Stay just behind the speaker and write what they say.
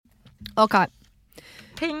Ok.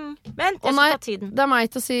 Ping. Vent, jeg skal ta tiden. Det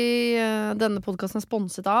meg til å si denne podcasten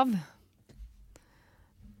sponset av.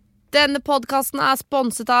 Denne podcasten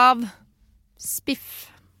sponset av Spiff.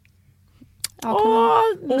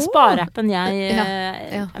 Sparappen jeg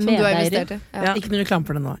som du har investert i. Ja. Ikke noe reklame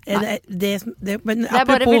for det nå. Men jeg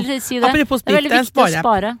bare vil si det. Apropos Det er veldig viktig å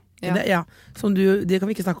spare. Det kan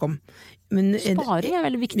vi ikke snakke om. Men, Sparing er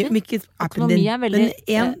veldig viktig. Økonomi er veldig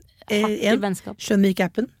hardt i vennskap. Skjønner ikke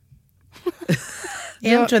appen.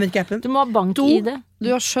 Skjønner ikke appen. Du må ha bank-ID. Du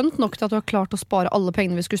har skjønt nok til at du har klart å spare alle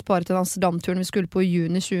pengene vi skulle spare til Amsterdam-turen vi skulle på i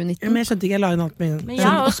juni 2019. Men jeg skjønte ikke, jeg la inn alt med en gang. Men jeg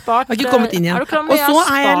har jo spart. Har ikke kommet inn igjen. Er du klar med og så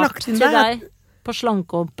har jeg lagt inn til deg på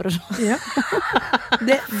slankeoperasjon? Ja.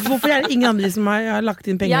 Hvorfor er det ingen andre som har lagt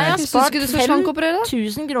inn penger? Jeg har spart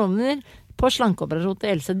 5.000 kroner på slankeoperasjon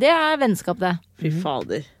til Else. Det er vennskap, det. Fy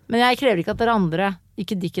fader. Men jeg krever ikke at dere andre,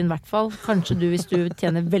 ikke Dikken i hvert fall, kanskje du hvis du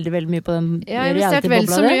tjener veldig, veldig mye på den Jeg har investert vel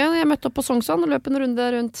så mye. Jeg møtte opp på Sognsvann og løp en runde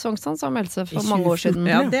rundt Sognsvann sammen med Else for mange år siden.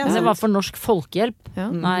 Ja, Men det var for Norsk Folkehjelp. Ja.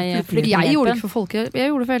 Nei, jeg gjorde det ikke for Folkehjelp, jeg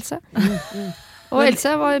gjorde det for Else. Og Else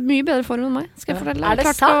var mye bedre form enn meg. Skal jeg fortelle deg? Jeg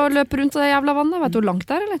klarte å løpe rundt det jævla vannet. Vet du hvor langt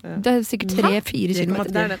det er, eller? Det er sikkert 3-4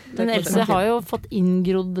 kilometer. Men Else har jo fått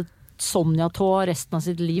inngrodd Sonja-tå resten av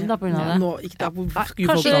sitt liv da, på grunn av det.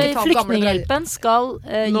 Kanskje Flyktninghjelpen skal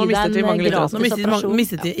gi deg en gratis operasjon. Nå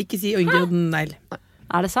mistet de. Ikke si inngrodd negl.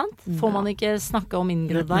 Er det sant? Får man ikke snakke om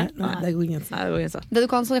inngrodd negl? Nei, det går ingen. Det du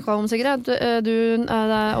kan snakke om, Sigrid,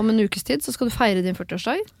 om en ukes tid så skal du feire din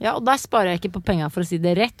 40-årsdag. Ja, og der sparer jeg ikke på penger for å si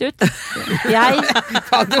det rett ut. Jeg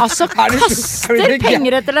kaster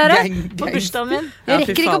penger etter dere på bursdagen min. Jeg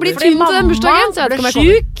rekker ikke å bli tynn til den bursdagen. Mamma ble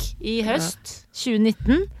syk i høst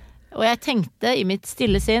 2019. Og jeg tenkte i mitt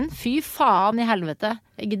stille sinn, fy faen i helvete,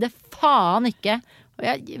 jeg gidder faen ikke. Og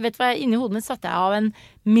jeg vet hva, inni hodet mitt satte jeg av 1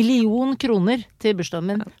 million kroner til bursdagen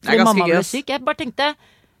min. Fordi mamma ble syk. Jeg bare tenkte,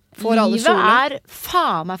 livet er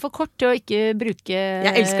faen meg for kort til å ikke bruke...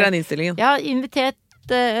 Jeg elsker den innstillingen. Jeg har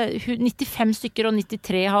invitert 95 stykker, og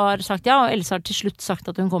 93 har sagt ja, og Else har til slutt sagt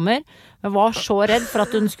at hun kommer. Jeg var så redd for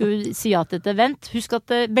at hun skulle si ja til et event. Husk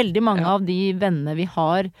at veldig mange av de vennene vi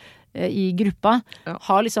har i gruppa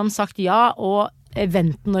har liksom sagt ja, og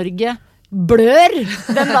Event-Norge blør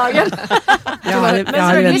den dagen.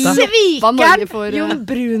 Men selvfølgelig svikeren Jon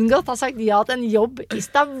Brungot har sagt ja til en jobb i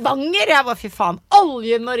Stavanger. Jeg bare, fy faen,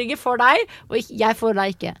 Olje-Norge får deg, og jeg får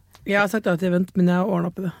deg ikke. Jeg har sagt ja til event, men jeg har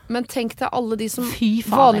ordnet opp i det. Men tenk deg alle de som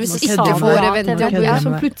vanligvis ikke får eventjobb,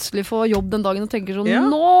 som plutselig får jobb den dagen og tenker sånn,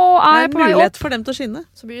 nå er jeg på vei opp. Mulighet for dem til å skinne.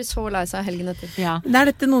 Så blir de så lei seg helgen etter. Det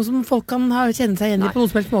er dette noe som folk kan kjenne seg igjen i på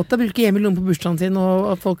noen som helst måte. Bruke 1 million på bursdagen sin,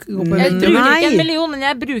 og at folk går på event. Jeg bruker ikke 1 million, men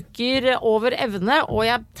jeg bruker over evne, og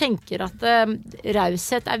jeg tenker at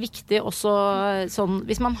raushet er viktig også sånn,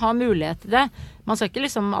 hvis man har mulighet til det. Man skal ikke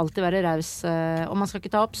liksom alltid være raus, og man skal ikke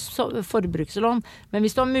ta opp forbrukslån, men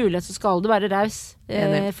hvis du har mulighet så skal du være raus,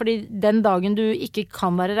 fordi den dagen du ikke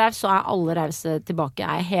kan være raus, så er alle rause tilbake,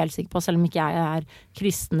 er jeg helt sikker på, selv om ikke jeg er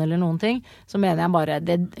kristen eller noen ting, så mener jeg bare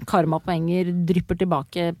det karmapoenger drypper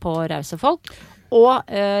tilbake på rause folk. Og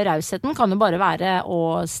rausheten kan jo bare være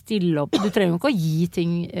å stille opp, du trenger jo ikke å gi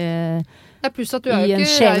ting i en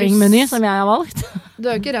sharing-meny som jeg har valgt. Du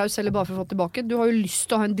er jo ikke raus heller bare for å få tilbake. Du har jo lyst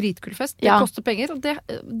til å ha en dritkul fest. Det koster penger, og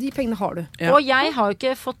de pengene har du. Ja. Og jeg har jo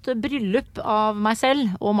ikke fått bryllup av meg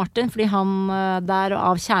selv og Martin, fordi han der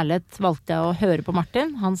av kjærlighet valgte jeg å høre på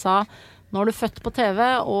Martin. Han sa, nå har du født på TV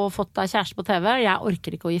og fått deg kjæreste på TV. Jeg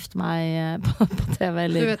orker ikke å gifte meg på TV.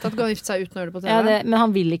 Eller. Du vet at du har gifte seg uten å høre det på TV? Ja, men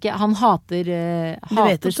han vil ikke. Han hater store eventer. Du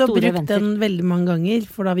vet at du har brukt den veldig mange ganger,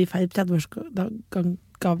 for da vi feiret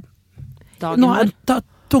 30-årsdag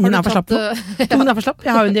Tungen er for slapp. Jeg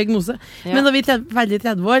har jo en diagnose. Men da vi feiret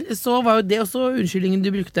 30 år, så var jo det også unnskyldningen du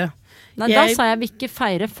brukte. Nei, da sa jeg vil ikke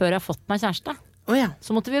feire før jeg har fått meg kjæreste.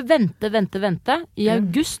 Så måtte vi vente. I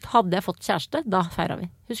august hadde jeg fått kjæreste. Da feiret vi.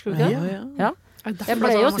 Husker du ikke det? Ja. Jeg ble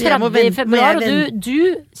jo 30 i februar, og du,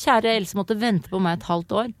 kjære Else, måtte vente på meg et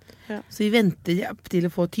halvt år. Så vi venter til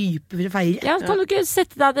å få type for å feire. Ja, kan du ikke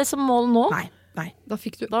sette deg det som mål nå? Nei. Da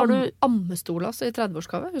fikk du ammestol altså, i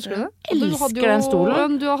 30-årsgave, husker du det? Elsker den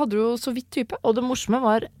stolen. Du hadde jo så vidt type. Og det morsomme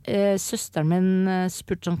var, søsteren min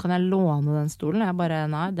spurte sånn, kan jeg låne den stolen? Jeg bare,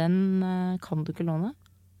 nei, den kan du ikke låne.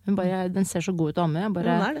 Hun bare, den ser så god ut å amme. Jeg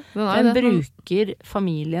bare, den bruker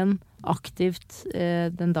familien aktivt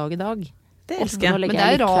den dag i dag. Det elsker jeg. Men det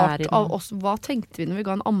er rart av oss. Hva tenkte vi når vi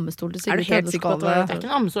ga en ammestol til Sigrid? Er du helt sikker på at det er ikke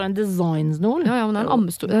en ammestol, en designstol? Ja, men det er en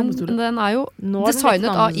ammestol. Den er jo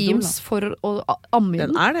designet av Eames for å amme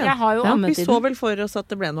den. Den er det. Jeg har jo ammet i den. Vi så vel for oss at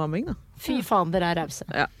det ble noe amming, da. Fy faen, dere er rause.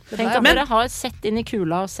 Tenk at dere har sett inn i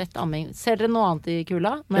kula og sett amming. Ser dere noe annet i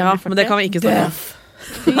kula? Ja, men det kan vi ikke snakke om.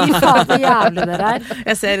 Fy faen, så jævlig dere er.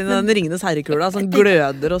 Jeg ser den Ringenes herrekula som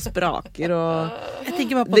gløder og spraker og Jeg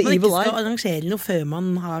tenker bare på at man ikke skal arrangere noe før man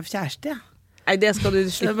har kjæreste, Nei, det skal du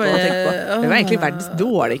slippe å tenke på. Det var egentlig verdens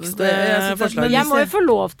dårligste forslag. Jeg må jo få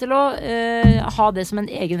lov til å ha det som en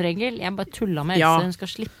egen regel. Jeg bare tulla med Else. Hun skal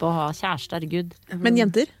slippe å ha kjæreste, herregud. Men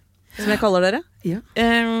jenter, som jeg kaller dere,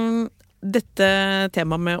 dette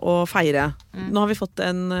temaet med å feire. Nå har vi fått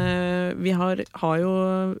vi har jo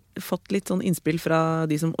fått litt sånn innspill fra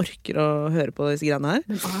de som orker å høre på disse greiene her.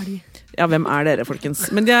 Hvem er de? Ja, hvem er dere,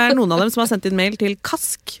 folkens? Men det er noen av dem som har sendt inn mail til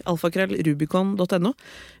kask@rubicon.no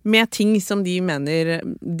med ting som de mener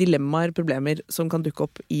dilemmaer, problemer som kan dukke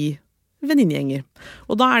opp i venninnegjenger.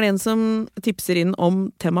 Og da er det en som tipser inn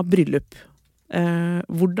om tema bryllup.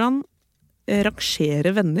 Hvordan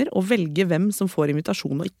rangere venner og velge hvem som får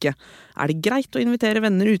invitasjon og ikke. Er det greit å invitere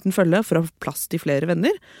venner uten følge for å ha plass til flere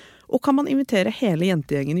venner? Og kan man invitere hele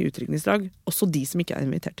jentegjengen i utdrikningslag, også de som ikke er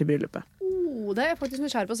invitert til bryllupet? Det er jeg faktisk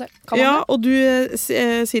nysgjerrig på å se. Og du,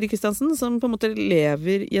 Siri Kristiansen, som på en måte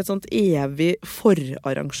lever i et sånt evig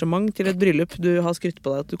forarrangement til et bryllup du har skrytt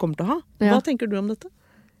på deg at du kommer til å ha. Hva tenker du om dette?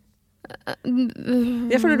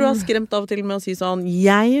 Jeg føler du har skremt av og til med å si sånn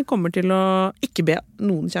jeg kommer til å ikke be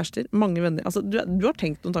noen kjærester, mange venner, altså du har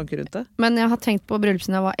tenkt noen tanker rundt det. Men jeg har tenkt på bryllup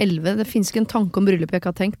siden jeg var 11. Det finnes ikke en tanke om bryllup jeg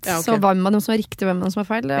ikke har tenkt. Så hvem av dem som er riktig, hvem av dem som er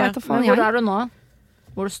feil, det vet jeg faen. Hvor er du nå?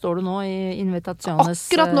 Hvor står du nå i invitasjones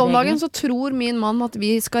Akkurat nå om dagen så tror min mann at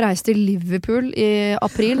vi skal reise til Liverpool i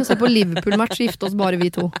april og se på Liverpool-match og gifte oss bare vi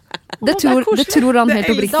to. Det tror han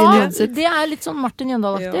helt oppriktig i hodet sitt. Det er litt sånn Martin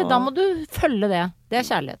Jøndal-aktig. Da må du følge det. Det er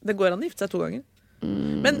kjærlighet. Det går an å gifte seg 2 ganger.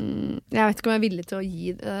 Men jeg vet ikke om jeg er villig til å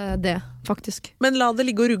gi det, faktisk. Men la det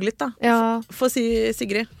ligge og ruge litt, da. For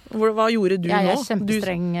Sigrid, hva gjorde du nå? Jeg er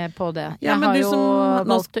kjempestreng på det. Jeg har jo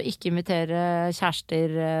valgt å ikke invitere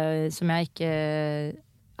kjærester som jeg ikke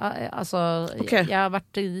jeg har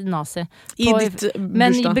vært nazi.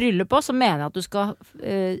 Men i bryllup også, så mener jeg at du skal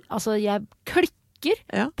jeg klikker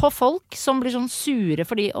på folk som blir sånn sure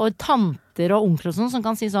fordi, og tanter og onkler og sånn, som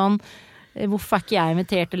kan si sånn hvorfor er ikke jeg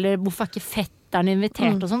invitert, eller hvorfor er ikke fetteren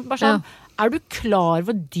invitert og sånt. Bare sånn, er du klar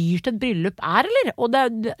hvor dyrt et bryllup er, eller? Og det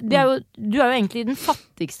er jo, du er jo egentlig i den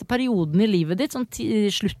fattigste perioden i livet ditt, sånn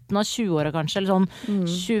slutten av 20-åra kanskje, eller sånn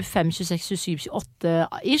 25, 26, 27,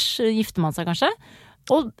 28-ish, gifter man seg kanskje.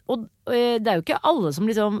 Og det er jo ikke alle som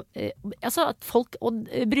liksom at folk, og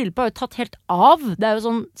bryllupet har jo tatt helt av. Det er jo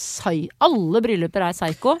sånn alle brylluper er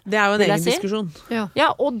psyko. Det er jo en egen diskusjon.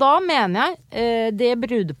 Ja, og da mener jeg det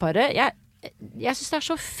brudeparet jeg synes det er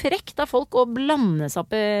så frekt av folk å blande seg opp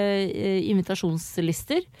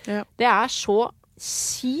invitasjonslister. Det er så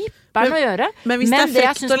kjipt å gjøre. Men hvis det er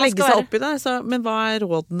frekt å legge seg opp i det, men hva er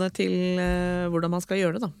rådene til hvordan man skal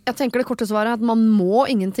gjøre det, da? Jeg tenker det korte svaret er at man må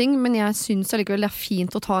ingenting, men jeg synes allikevel det er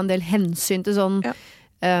fint å ta en del hensyn til sånn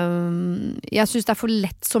jeg synes det er for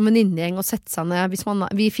lett som venninnegjeng å sette seg ned hvis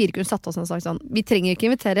vi 4 kunne satt oss ned og sagt sånn vi trenger ikke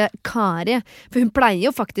invitere Kari, for hun pleier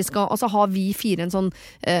jo faktisk å ha vi 4 en sånn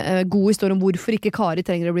god historie om hvorfor ikke Kari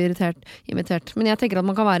trenger å bli invitert. Men jeg tenker at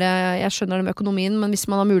man kan være, jeg skjønner det med økonomien, men hvis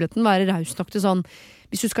man har muligheten, være raus nok til sånn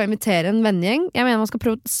hvis du skal invitere en vennegjeng, jeg mener man skal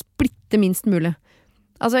prøve å splitte minst mulig.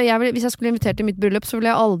 Altså hvis jeg skulle invitert til mitt bryllup, så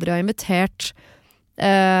ville jeg aldri ha invitert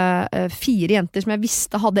 4 jenter som jeg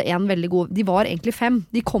visste hadde en veldig god. De var egentlig 5.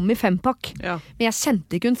 De kom i 5-pakk. Men jeg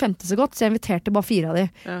kjente ikke hun 5. så godt, så jeg inviterte bare 4 av de.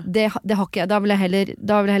 Det har ikke jeg. Da vil jeg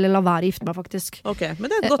heller la være å gifte meg, faktisk. Okay, men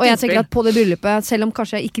det er et godt og jeg tenker at på det bryllupet, selv om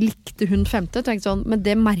kanskje jeg ikke likte hun 5., tenkte sånn, men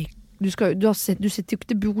det merker du sitter jo ikke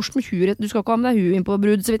til bords med huet. Du skal ikke ha med deg huet inn på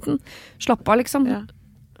brudsuiten. Slapp av, liksom.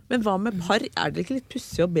 Men hva med par? Er det ikke litt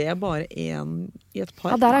pussig å be bare én i et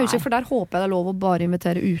par? Ja, der er for der håper jeg det er lov å bare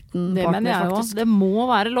invitere uten partner, faktisk. Det må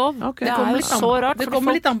være lov. Det er jo så rart. Det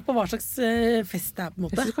kommer litt an på hva slags fest det er, på en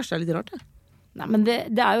måte. Jeg synes kanskje det er litt rart, det. Nei, men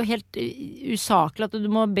det er jo helt usaklig at du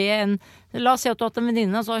må be la oss si at du har hatt en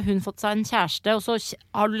venninne, og så har hun fått seg en kjæreste, og så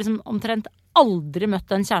har du liksom omtrent aldri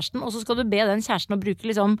møtt den kjæresten, og så skal du be den kjæresten å bruke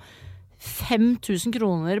liksom 5.000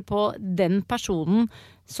 kroner på den personen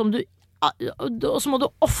som du og så må du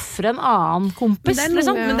offre en annen kompis,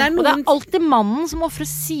 liksom. Og det er alltid mannen som offrer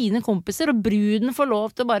sine kompiser, og bruden får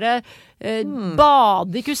lov til å bare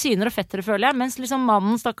bade i kusiner og fettere, føler jeg, mens liksom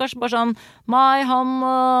mannen, stakkars, bare sånn nei,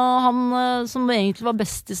 han som egentlig var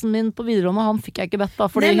bestisen min på videregående, han fikk jeg ikke bedt da,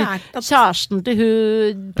 fordi kjæresten til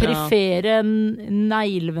hun perifere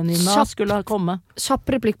neglevenninna skulle komme. Kjapp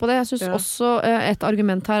replikk på det. Jeg synes også et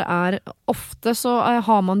argument her er ofte så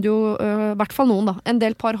har man jo, i hvert fall noen da, en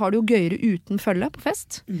del par har det jo gøyere gøyere uten følge på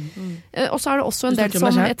fest. Og så er det også en Du del snakker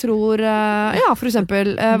om som deg jeg tror ja, for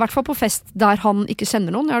eksempel, i hvert fall på fest der han ikke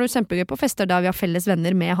kjenner noen. Jeg har det jo kjempegøy på fester der vi har felles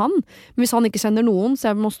venner med han. Men hvis han ikke kjenner noen,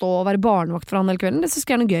 så jeg må stå og være barnevakt for han hele kvelden, det synes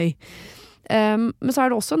jeg er noe gøy. Men så er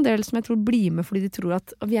det også en del som jeg tror blir med fordi de tror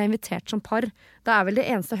at vi er invitert som par. Det er vel det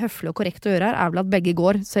eneste høflige og korrekte å gjøre her, er vel at begge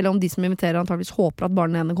går, selv om de som inviterer antageligvis håper at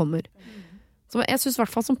barnet ene kommer. Så jeg synes i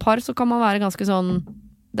hvert fall som par så kan man være ganske sånn,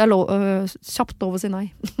 det er kjapt lov å si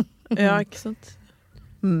nei. Ja, ikke sant?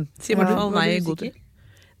 Sier i hvert fall nei i god tid.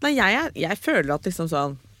 Nei, jeg føler at liksom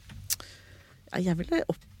sånn, jeg ville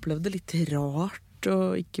opplevd det litt rart å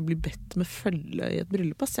ikke bli bedt med følge i et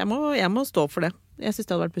bryllup. Jeg må stå for det. Jeg synes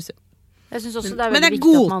det hadde vært pussig. Jeg synes også det er Men veldig jeg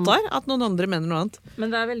viktig godtar at noen andre mener noe annet.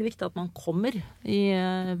 Men det er veldig viktig at man kommer i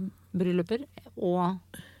brylluper og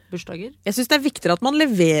bursdager. Jeg synes det er viktigere at man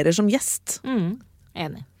leverer som gjest.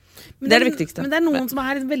 Enig. Det er det viktigste. Men det er noen som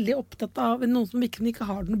er veldig opptatt av noen som ikke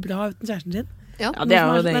har det noe bra uten kjæresten sin. Ja, det er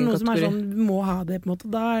jo det er egen noen som er kategori. sånn, du må ha det på en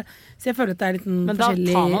måte. Så jeg føler at det er litt Men da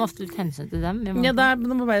forskjellig. tar man ofte litt hensyn til dem. Ja, det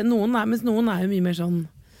må være noen, mens noen er jo mye mer sånn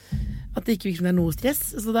at det ikke virker som det er noe stress.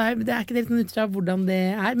 Så det er ikke helt sånn ut fra hvordan det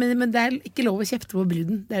er. Men det er ikke lov å kjefte på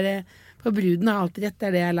bruden. Det er det. For bruden har alltid rett, det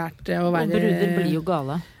er det jeg har lært å være. Og bruder blir jo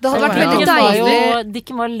gale. Det hadde vært Ja. veldig deilig.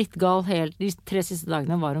 Dikken var litt gal helt de 3 siste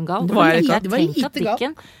dagene var hun gal. Det var Jeg lite- har det var tenkt lite at gal.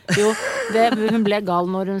 Dikken hun ble gal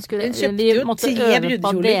når hun skulle Hun kjøpte Vi jo måtte 3 øve på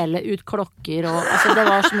å brudekjoler. dele ut klokker og altså, det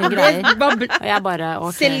var så mye greier. Og jeg bare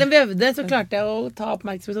ok. Selv om vi øvde, så klarte jeg å ta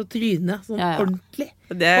oppmerksomhet og tryne sånn Ja. ordentlig.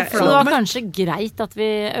 Så det var kanskje greit at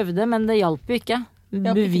vi øvde, men det hjalp jo ikke. ikke i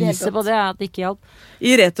det hele Beviset tatt. på det er at det ikke hjalp.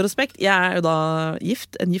 I retrospekt, jeg er jo da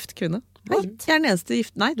gift, en gift kvinne. Jeg er den eneste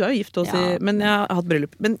gift. Nei, du er jo gift også, Ja. men jeg har hatt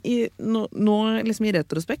bryllup. Men nå liksom i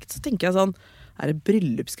retrospekt så tenker jeg sånn, er det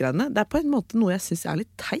bryllupsgreiene? Det er på en måte noe jeg synes er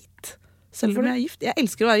litt teit. Selv om jeg er gift. Jeg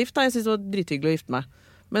elsker å være gift, da. Jeg synes det var drithyggelig å gifte meg.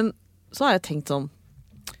 Men så har jeg tenkt sånn,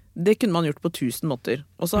 det kunne man gjort på 1000 måter.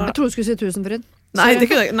 Og så, Jeg tror du skulle si Tusenfryd. nei, det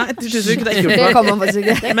kunne jeg, nei, til slutt kunne jeg ikke Det gjort det. kan man faktisk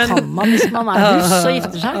ikke. Det kan man hvis man er russ og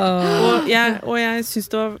gifter seg. Og jeg synes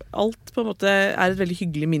det var, alt på en måte er et veldig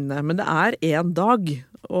hyggelig minne, men det er en dag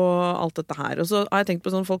og alt dette her. Og så har jeg tenkt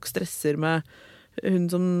på sånn, folk stresser med hun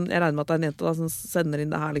som, jeg regner med at det er en jente da, som sender inn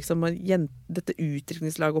det her liksom, og dette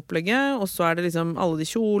utdrikningslagopplegget, og så er det liksom alle de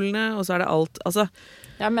kjolene, og så er det alt, altså.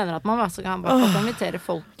 Jeg mener at man også kan invitere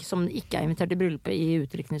folk som ikke er invitert i bryllupet i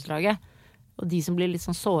utdrikningslaget. Og de som blir litt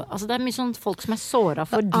sånn såra. Altså det er mye sånn folk som er såra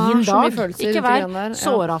for Det din er så mye dag. følelser Ikke rundt vær det der, ja.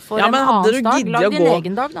 såra for Ja, en men hadde du annens dag. giddet Lag å din gå-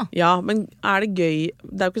 egen dag, da. Ja, men er det gøy?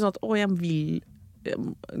 Det er jo ikke sånn at, å, jeg vil,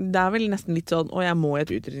 det er vel nesten litt sånn, å, jeg må i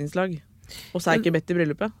et utdrikningslag. Og så er jeg ikke bedt i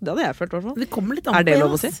bryllupet. Det hadde jeg følt, i hvert fall. Det kommer litt an Er det på,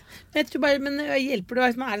 lov å ass. si? Men jeg tror bare, men hjelper det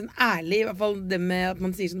hvis man er en ærlig, i hvert fall det med at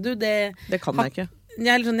man sier sånn, du, det Det kan jeg ikke. jeg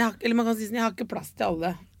er litt sånn, eller man kan si sånn, jeg har ikke plass til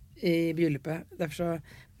alle i bryllupet. Derfor så,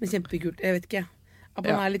 men kjempekult, jeg vet ikke. At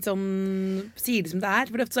man Ja. er litt sånn, sier det som det er.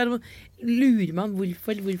 For ofte så er det, lurer man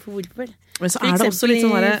hvorfor. Men så For er det også litt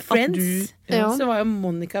sånn eksempel i der at Friends, du Ja. så var jo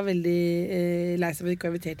Monica veldig lei seg for ikke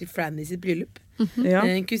å være invitert til Franny sitt bryllup. ja.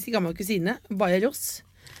 En gammel kusine, bare Ross.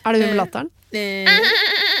 Er det hun med latteren?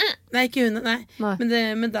 Nei, ikke hun, nei. Nei.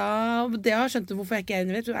 Men da det har jeg skjønt hvorfor jeg ikke er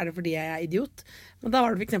invitert. Så er det fordi jeg er idiot. Men da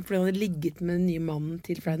var det for eksempel fordi hun hadde ligget med den nye mannen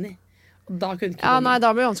til Franny. Og da kunne ikke Ja, komme. nei,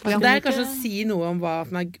 da blir det vanskelig. Det Ja. er kanskje å si noe om hva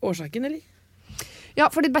som er årsaken, eller? Ja,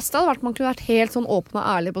 for det beste hadde vært man kunne vært helt sånn åpen og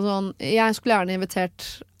ærlig på sånn. Jeg skulle gjerne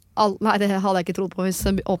invitert nei, det hadde jeg ikke trodd på hvis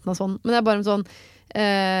det åpna sånn. Men det er bare en sånn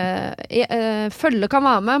følge kan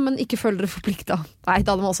være med, men ikke følg dere forplikta. Nei,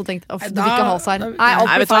 da hadde man også tenkt Nei, du vil ikke ha oss her. Nei, alt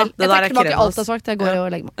Nei, blir vet du hva? feil. Det Jeg der er trekker tilbake krevende, alt jeg ass. har sagt. Jeg går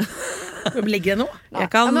og legger meg. Legger jeg nå? Nei. Jeg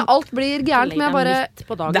kan- Ja, men alt blir gærent. Men jeg bare midt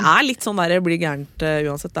på dagen. Det er litt sånn der det blir gærent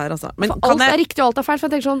uansett der, altså. Men For kan alt er jeg riktig og alt er feil. For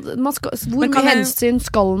jeg tenker sånn, hvor Men mye kan jeg- hensyn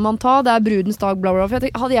skal man ta? Det er brudens dag, bla, bla, bla. For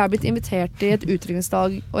jeg tenker, hadde jeg blitt invitert i et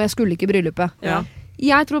utdrikningsdag, og jeg skulle ikke i bryllupet Ja.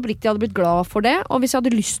 Jeg tror oppriktig jeg hadde blitt glad for det. Og hvis jeg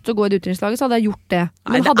hadde lyst til å gå i det utdrikningslaget, så hadde jeg gjort det.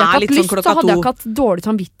 Nei, Men det hadde jeg er ikke litt hatt sånn lyst, så klokka hadde jeg to. ikke hatt dårlig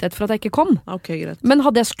samvittighet for at jeg ikke kom. Ok, greit. Men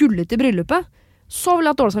hadde jeg skullet i bryllupet, så ville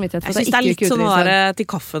jeg hatt dårlig samvittighet for Jeg at syns jeg det er ikke litt gikk i sånn utdrikningslag. der til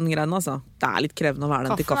kaffen-greiene, altså. Det er litt krevende å være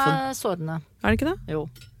den til Kaffen kaffen. er sårende. Er det ikke det? Jo.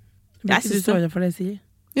 Blir Jeg ikke syns du det. såret for det jeg sier?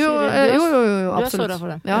 Jo, Sier du, jo, Du er absolutt. såra for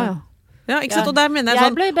det. Ja, ja. Ja, ikke sant? Og der mener jeg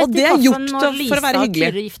Jeg sånn ble bedt Og det i er kaffen gjort når for å være Lisa og hyggelig.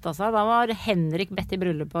 Kyrre gifta seg. Da var Henrik bedt i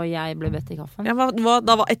bryllupet, og jeg ble bedt i kaffen. Ja,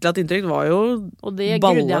 da var etterlatt inntrykk var jo Og det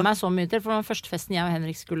balle. grudde jeg meg så mye til, for det var første festen jeg og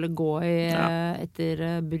Henrik skulle gå i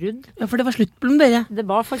etter brudd. Ja, for det var slutt mellom dere. Det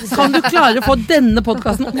var faktisk Kan du klare å få denne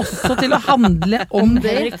podkasten også til å handle om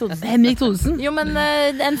Henrik Thodesen. Henrik Thodesen? Jo, men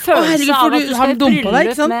en Å, følelse herregud, av for at du du har skal i dumpa deg,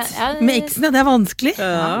 ikke sant? bryllup Med eksen, ja. Det er vanskelig.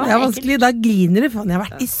 Ja. Det er vanskelig. Da griner du. Faen, jeg har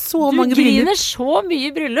vært i så Du mange bryllup. griner så mye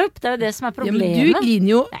i bryllup. Det er jo det det som er Ja, men problemet. du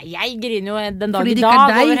griner jo. Nei, jeg griner jo den dag Fordi i det ikke er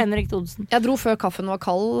dag deg. over Henrik Thodesen. Jeg dro før kaffen var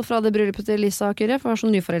kald fra det bryllupet til Lisa Kyrre, for jeg var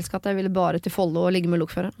så nyforelsket at jeg ville bare til Follo og ligge med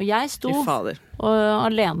lokføreren. Og jeg sto Fy fader.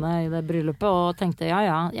 alene i det bryllupet og tenkte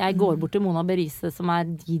jeg går bort til Mona Berise som er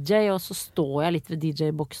DJ, og så står jeg litt ved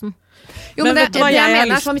DJ-boksen. Jo, Men men vet det du hva jeg jeg har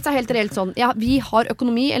mener lyst- sånn, hvis det er helt reelt sånn, ja, vi har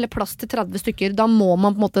økonomi eller plass til 30 stykker, da må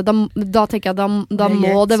man på en måte, da tenker jeg, da Det er må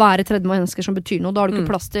greit. det være 30 mennesker som betyr noe. Da har du ikke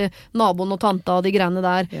plass til naboen og tanta og de greiene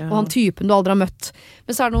der, Ja. og han typen du aldri har møtt.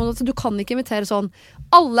 Men så er det noe, altså, du kan ikke invitere sånn,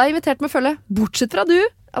 alle er invitert med følge, bortsett fra du.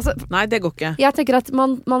 Altså, Nei, det går ikke. jeg tenker at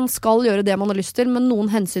man skal gjøre det man har lyst til, men noen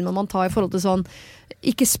hensyn må man ta i forhold til sånn,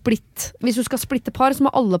 ikke splitt. Hvis du skal splitte par, så må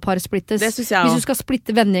alle par splittes. Det synes jeg Hvis også. du skal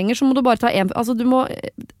splitte vennegjenger, så må du bare ta en. Altså, du må,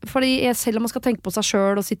 fordi selv om man skal tenke på seg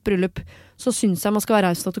sjøl og sitt bryllup, så syns jeg man skal være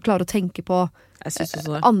raus nok til å klare å tenke på Jeg synes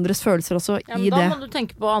også det. andres følelser også Ja, i men da det. må du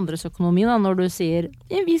tenke på andres økonomi da, når du sier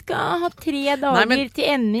vi skal ha 3 dager Nei, men- til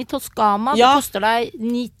enden i Toskana. Ja. Det koster deg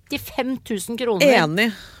 95 000 kroner.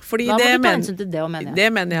 Enig. Fordi Da må det du ta men- hensyn til det, og mener jeg.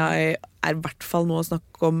 Det mener jeg er i hvert fall noe å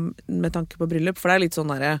snakke om med tanke på bryllup. For det er litt sånn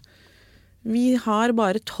derre Vi har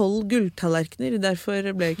bare 12 gulltallerkener, derfor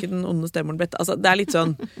ble ikke den onde stemoren bedt. Altså, det er litt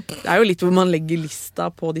sånn Det er jo litt hvor man legger lista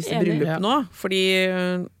på disse Enig. bryllupene òg.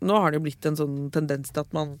 Fordi nå har det jo blitt en sånn tendens til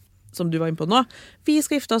at man, som du var inne på nå, vi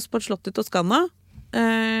skal gifte oss på et slott i Toskana.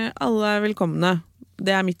 Alle er velkomne.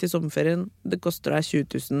 Det er midt i sommerferien. Det koster deg 20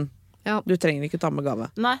 000. Ja. Du trenger ikke ta med gave.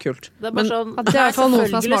 Nei. Kult. Det er bare Men- sånn Ja, det er i hvert fall noen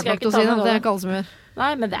som er selvfølgelig smart skal nok jeg til å ikke si ta det. med Det er det. ikke alle som gjør.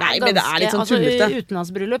 Nei, men det er Nei, men det er litt sånn tullete.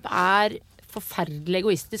 Utenlandsbryllup er forferdelig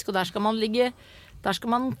egoistisk, og der skal man ligge. Der skal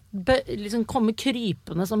man liksom komme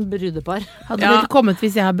krypende som brudepar. Hadde Ja. dere kommet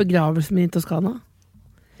hvis jeg har begravelsen min i Toskana?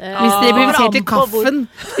 Eh, Hvis dere blir invitert til kommer an på hvor- kaffen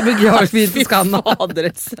i begravelsen min i Toskana.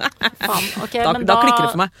 Faderets. Faen, ok, Da, men da klikker det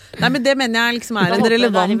for meg. Nei, men det mener jeg liksom Da er en håper jeg det er i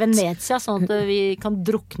relevant Venezia, sånn at vi kan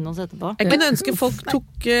drukne oss etterpå. Jeg kunne ønske folk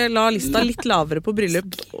la lista litt lavere på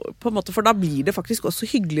bryllup, på en måte, for da blir det faktisk også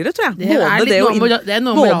hyggeligere, tror jeg. Det er litt det å noe med- det er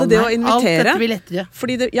noe med både moralen det å her. Alt invitere dette blir lettere.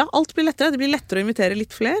 Fordi det, ja, alt blir lettere. Det blir lettere å invitere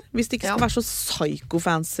litt flere. Hvis det ikke skal Ja. være så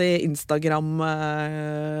psycho-fancy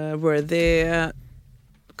Instagram-worthy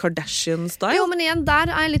Kardashian-style. Jo, men igjen, der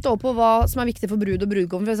er jeg litt over på hva som er viktig for brud og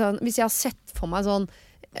brudgom. For hvis jeg har sett for meg sånn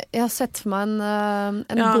Jeg har sett for meg en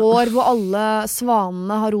Ja. gård hvor alle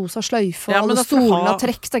svanene har rosa sløyfe, og Ja, men alle da får du stolene ha- har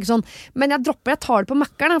trekk. Så det er ikke sånn. Men jeg tar det på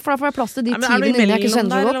Mækkern, for da får jeg plass til de Nei, men 10 er det noe venninnene jeg ikke imellom kjenner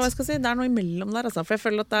der, så eller hva godt. jeg skal si? Det er noe imellom der, altså. For jeg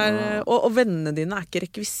føler at det er Og vennene dine er ikke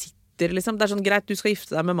rekvisitter, liksom. Det er sånn greit, du skal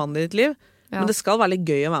gifte deg med mannen i ditt liv, Ja. men det skal være litt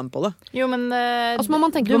gøy å være med på det. Jo, men Og så må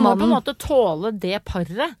man tenke du på må på en mannen. måte tåle det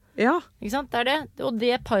paret. Ja. Ikke sant? Det er det. Og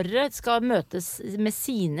det paret skal møtes med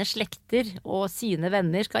sine slekter, og sine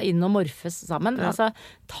venner skal inn og morfes sammen. Ja. Altså,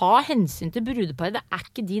 ta hensyn til brudeparet. Det er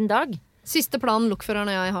ikke din dag. Siste planen lokføreren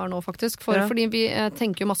og jeg har nå, faktisk. Ja. Fordi vi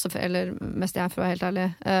tenker jo masse, eller mest jeg, for å være helt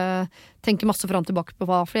ærlig, tenker masse fram og tilbake på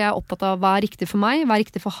hva. For jeg er opptatt av hva er riktig for meg, hva er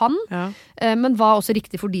riktig for han. Ja. Men hva er også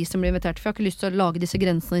riktig for de som blir invitert. For jeg har ikke lyst til å lage disse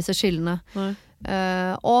grensene, disse skillene. Nei.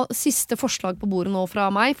 Og siste forslag på bordet nå fra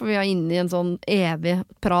meg, for vi er inne i en sånn evig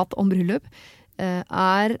prat om bryllup,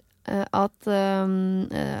 er at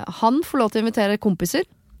han får lov til å invitere kompiser.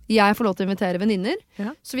 Jeg får lov til å invitere venninner.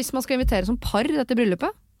 Ja. Så hvis man skal invitere som par i dette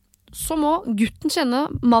bryllupet, så må gutten kjenne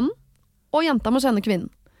mannen, og jenta må kjenne kvinnen.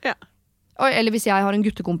 Ja. Eller hvis jeg har en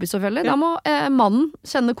guttekompis, selvfølgelig, Ja. da må mannen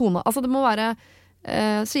kjenne kona. Altså det må være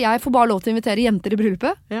Så jeg får bare lov til å invitere jenter i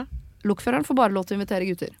bryllupet. Ja. Lokføreren får bare lov til å invitere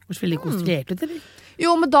gutter. Høres veldig konstruert ut, eller?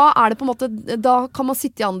 Jo, men da er det på en måte Da kan man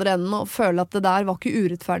sitte i andre enden og føle at det der var ikke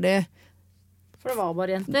urettferdig. For det var bare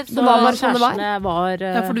jenter. Så Det var bare sånn det var. kjærestene var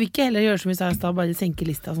Ja, for du vil ikke heller gjøre som vi sa i stad, bare senke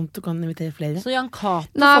lista sånn at du kan invitere flere. Så Jan Cato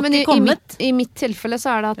Nei, får men ikke kommet. i mitt tilfelle så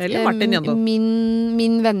er det at Eller Martin Jøndal.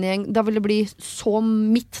 min vennegjeng Da vil det bli så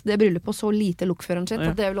midt det bryllupet og så lite lokføreren sitt Ja.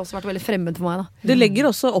 at det ville også vært veldig fremmed for meg. Da. Det legger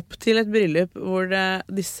også opp til et bryllup hvor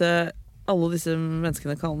alle disse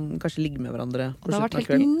menneskene kan kanskje ligge med hverandre på Det har slutten vært av helt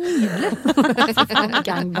kvelden. nydelig.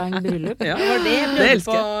 Gangbang-bryllup. Ja. Det var det jeg Det prøvde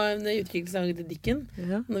elsker på utdrikningslaget til Dikken.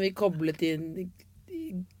 Ja. Når vi koblet inn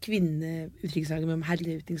kvinneutdrikningslaget med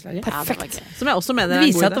herreutdrikningslaget. Ja, det var gøy. Som jeg også mener Det er en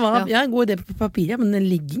viser god at det idé. var en god idé på papiret, men en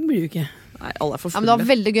ligging blir det jo ikke. Nei, alle er for Ja, men det var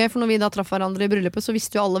fulle. veldig gøy, for når vi da traff hverandre i bryllupet, så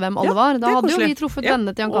visste jo alle hvem alle Ja, var. det Da er hadde jo koselig. vi truffet Ja.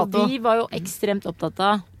 vennene til Jan Og Cato. vi var jo ekstremt opptatt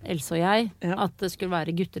av, Else og jeg, Ja. at det skulle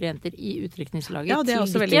være gutter og jenter i utdrikningslaget Ja, det er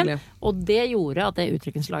også til veldig Dikken. hyggelig. Og det gjorde at det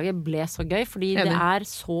utdrikningslaget ble så gøy, fordi Enig. det er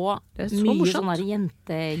så, Det er så mye morsomt. sånne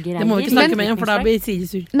jentegreier. Det må vi ikke i snakke mer om, for da utdrikningslag. blir Siri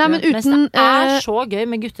sur. Nei, men Mens uten det er så gøy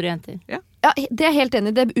med gutter og jenter. Ja, det er jeg helt enig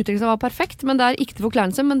i. Det uttrykket var perfekt, men det er ikke til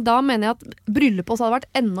forkleinelse. Men da mener jeg at bryllupet også hadde vært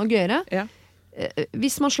enda gøyere. Ja.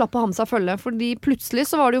 hvis man slapp å ha med seg følge. Fordi plutselig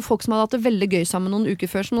så var det jo folk som hadde hatt det veldig gøy sammen noen uker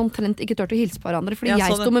før, som omtrent ikke turte å hilse på hverandre. Fordi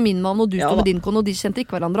jeg sto med min mann, og du sto med din kone, og de kjente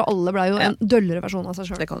ikke hverandre. Og alle ble jo en døllere versjon av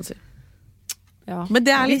seg selv. Det kan du si. Ja. Men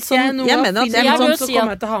det litt sånn, jeg mener at det jeg vil sånn, si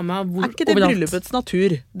at er ikke det bryllupets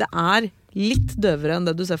natur? Det litt døvere enn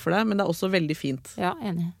det du ser for deg, men det også veldig fint. Ja,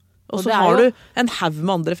 enig. Og så har du en haug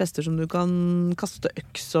med andre fester som du kan kaste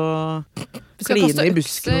øks og kline i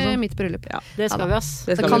busken og sånn. Mitt bryllup. Ja. Det skal vi, ass.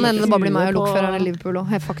 Det kan hende det bare blir meg og lokføreren i Liverpool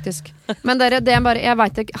også, faktisk. Men dere, jeg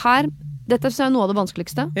vet ikke, dette synes jeg er noe av det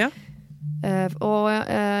vanskeligste. Ja. Og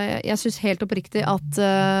jeg synes helt oppriktig at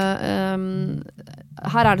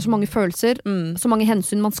her er det så mange følelser, så mange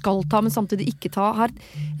hensyn man skal ta, men samtidig ikke ta. Her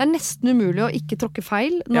det nesten umulig å ikke tråkke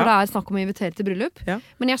feil når det snakk om å invitere til bryllup. Ja.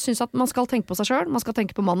 Men jeg synes at man skal tenke på seg selv, man skal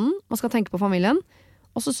tenke på mannen, man skal tenke på familien,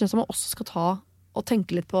 og så synes jeg man også skal ta og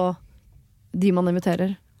tenke litt på de man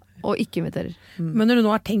inviterer, og ikke inviterer. Men når du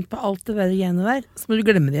nå har tenkt på alt det der greiene der, så må du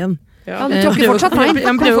glemme det igjen. Ja, du tråkker fortsatt feil.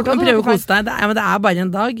 Prøv å kose deg. Det er bare en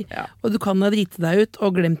dag, og du kan ha drite deg ut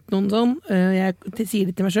og glemt noen sånn. Jeg sier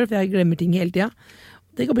det til meg selv, for jeg glemmer ting hele tida.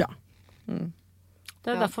 Det går bra.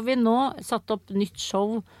 Det derfor vi nå satt opp nytt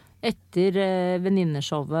show etter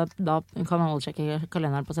venninneshowet, da kan alle sjekke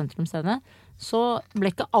kalenderen på Sentrum Scene. Så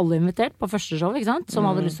ble ikke alle invitert på første show, ikke sant? Som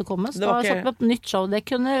hadde lyst til å komme. Så da satt vi opp nytt show. Det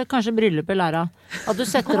kunne kanskje bryllupet lære av. At du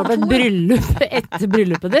setter opp et bryllup etter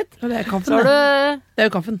bryllupet ditt. Ja, det kaffen, det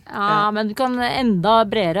er jo kaffen. Ja, men du kan enda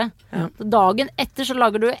bredere. Ja. Dagen etter så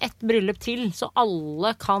lager du et bryllup til, så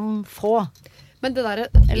alle kan få. Men det der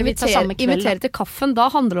invitere til kaffen, da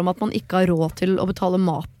handler det om at man ikke har råd til å betale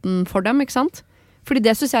maten for dem, ikke sant? Fordi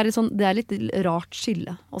det synes jeg det er litt rart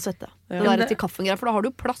skille å sette. Det der til kaffengreier, for da har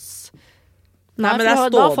du plass. Nei, men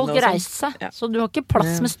da har folk reist seg, så du har ikke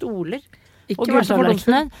plass med stoler. Og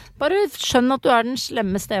bare skjønn at du er den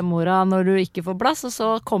slemme stemora når du ikke får plass, og så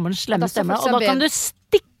kommer den slemme stemora. Og da kan du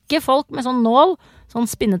stikke folk med sånn nål, sånn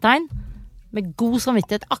spinnetegn, med god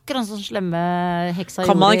samvittighet, akkurat sånn slemme heksa.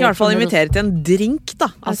 Kan man ikke i hvert fall invitere til en drink, da?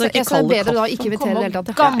 Altså ikke kalle det bedre da, ikke invitere det hele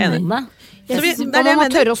tatt. Man må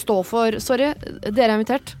tørre å stå for, sorry, dere er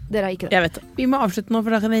invitert, dere er ikke det. Jeg vet det. Vi må avslutte nå,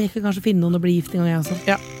 for da kan jeg kanskje finne noen å bli gift en gang, jeg også.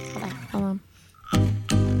 Ja.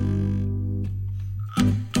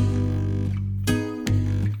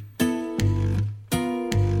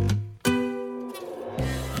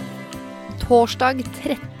 Torsdag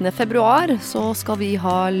 13. februar så skal vi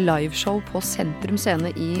ha liveshow på Sentrum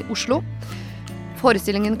Scene i Oslo.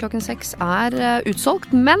 Forestillingen klokken 6 er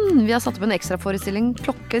utsolgt, men vi har satt opp en ekstra forestilling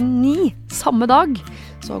klokken 9 samme dag.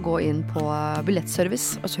 Så gå inn på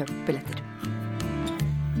billettservice og kjøp billetter.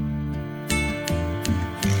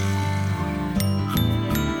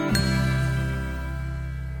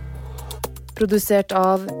 Produsert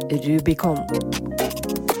av Rubicon.